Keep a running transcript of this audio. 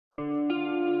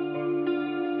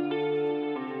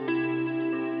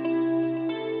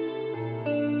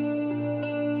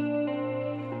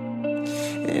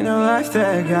In a life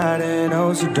that got it,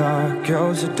 oh so dark,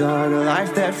 oh so dark. A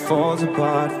life that falls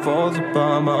apart, falls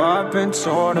apart. My heart been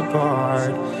torn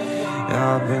apart,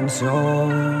 I've been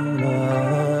torn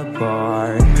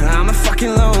apart. I'm a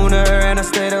fucking loner and I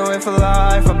stayed away for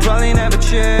life. I'll probably never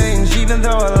change, even though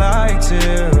I like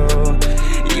to.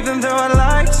 Even though I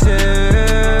like to,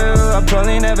 I'll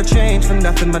probably never change for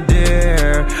nothing, my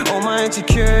dear. All my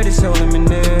insecurities holding me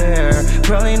near.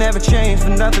 Probably never change for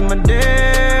nothing, my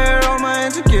dear. All my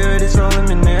insecurities holding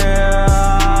me near.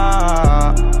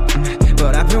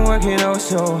 But I've been working oh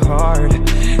so hard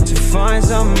to find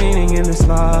some meaning in this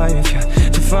life,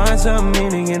 to find some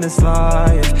meaning in this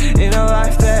life. In a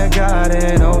life that got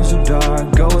it oh so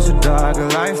dark, oh so dark. A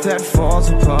life that falls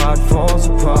apart, falls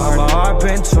apart. My heart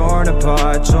been torn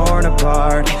apart, torn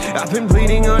apart. I've been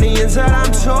bleeding on the inside,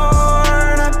 I'm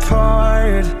torn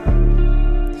apart.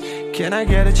 Can I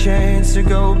get a chance to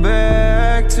go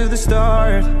back to the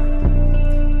start?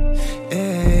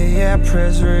 Yeah,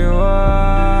 press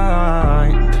rewind.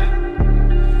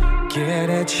 Get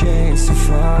a chance to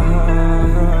find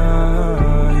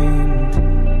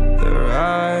the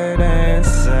right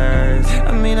answers.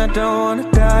 I mean, I don't wanna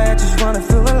die, I just wanna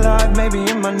feel alive. Maybe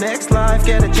in my next life,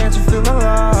 get a chance to feel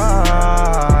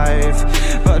alive.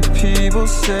 But people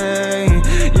say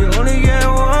you only get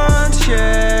one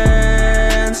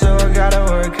chance, so I gotta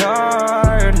work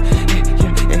hard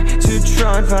to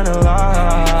try and find a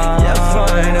light. Yeah,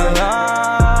 find a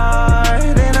light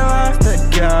in a life that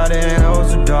got it oh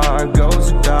so dark, oh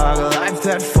so dark. A life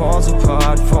that falls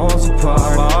apart, falls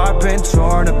apart. My heart been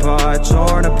torn apart,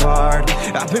 torn apart.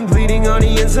 I've been bleeding on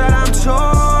the inside, I'm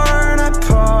torn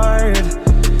apart.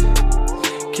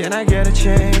 Can I get a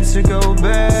chance to go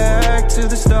back to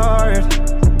the start?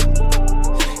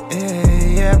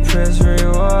 Yeah, press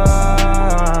rewind.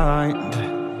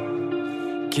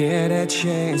 Get a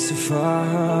chance to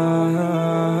find.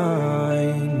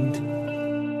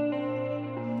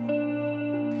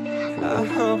 I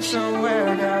hope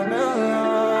somewhere down the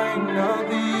line I'll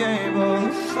be able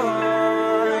to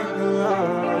find the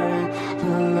light, the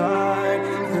light,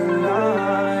 the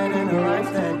light. In a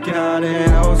life that got it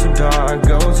oh so dark,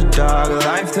 oh so dark. A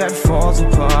life that falls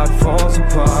apart, falls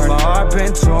apart. My heart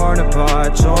been torn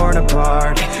apart, torn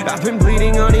apart. I've been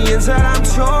bleeding on the inside, I'm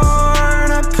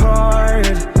torn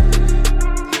apart.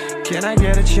 Can I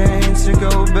get a chance to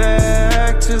go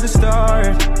back to the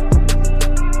start?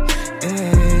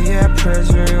 Yeah,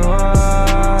 press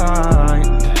rewind.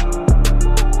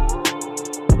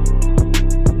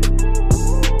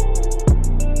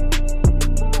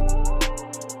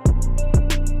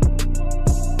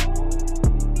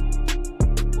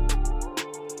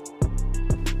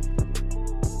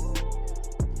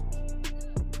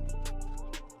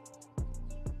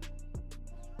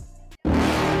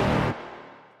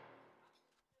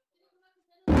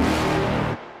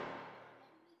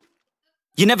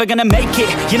 You're never gonna make it,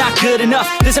 you're not good enough.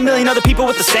 There's a million other people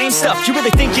with the same stuff. You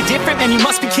really think you're different? Man, you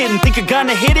must be kidding. Think you're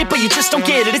gonna hit it, but you just don't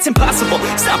get it. It's impossible,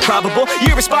 it's not probable,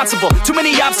 you're irresponsible. Too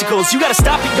many obstacles, you gotta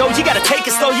stop it, yo. You gotta take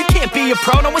it slow, you can't be a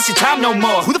pro. Don't waste your time no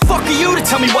more. Who the fuck are you to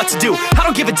tell me what to do? I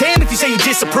don't give a damn if you say you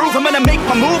disapprove. I'm gonna make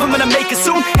my move, I'm gonna make it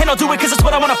soon. And I'll do it cause it's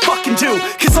what I wanna fucking do.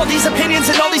 Cause all these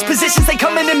opinions and all these positions, they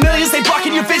come in millions, they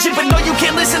blocking your vision. But no, you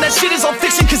can't listen, that shit is all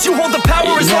fiction. Cause you hold the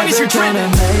power as long as you're driven.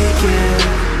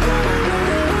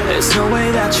 There's no way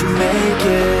that you make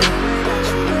it.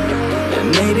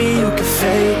 And maybe you can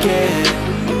fake it,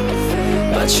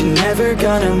 but you're never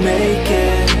gonna make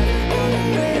it.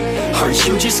 Aren't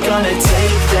you just gonna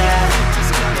take that?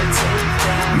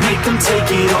 Make them take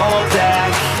it all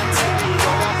back.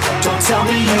 Don't tell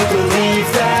me you believe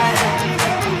that.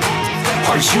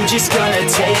 Aren't you just gonna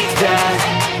take that?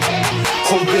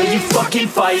 Or will you fucking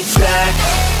fight back?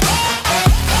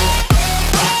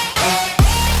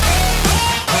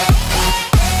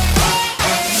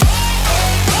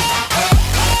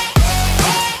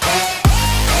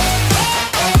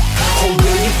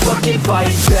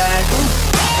 Fight back.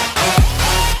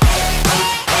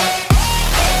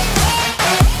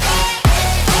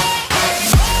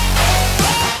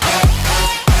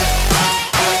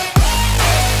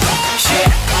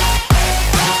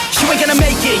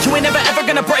 You ain't never ever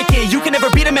gonna break it. You can never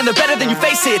beat them and they're better than you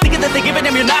face it. Thinking that they give a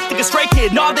damn, you're not thinking straight,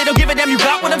 kid. No, they don't give a damn, you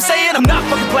got what I'm saying? I'm not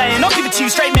fucking playing, I'll give it to you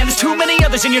straight, man. There's too many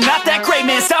others and you're not that great,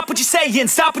 man. Stop what you're saying,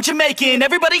 stop what you're making.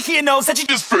 Everybody here knows that you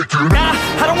just faking. Nah,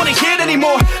 I don't wanna hear it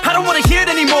anymore, I don't wanna hear it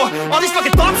anymore. All these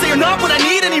fucking thoughts, they are not what I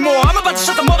need anymore. I'm about to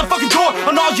shut the motherfucking door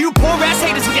on all you poor ass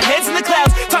haters with your heads in the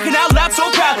clouds, talking out loud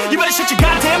so proud. You better shut your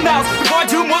goddamn mouth before I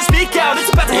do more speak out. It's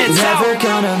about to head south. You're never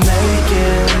gonna make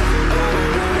it.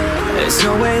 There's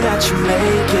no way that you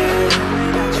make it.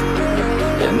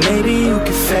 And that maybe you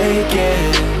could fake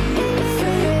it,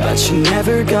 but you're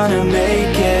never gonna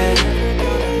make it.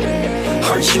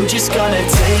 Aren't you just gonna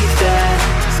take that?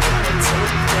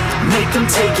 Make them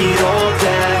take it all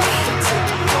back.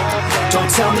 Don't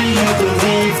tell me you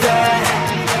believe that.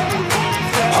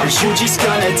 Aren't you just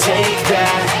gonna take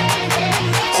that?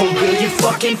 Or will you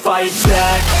fucking fight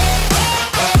back?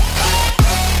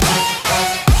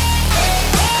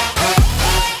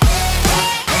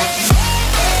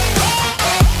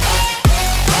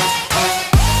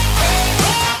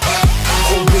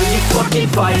 Or will you fucking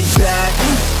fight back?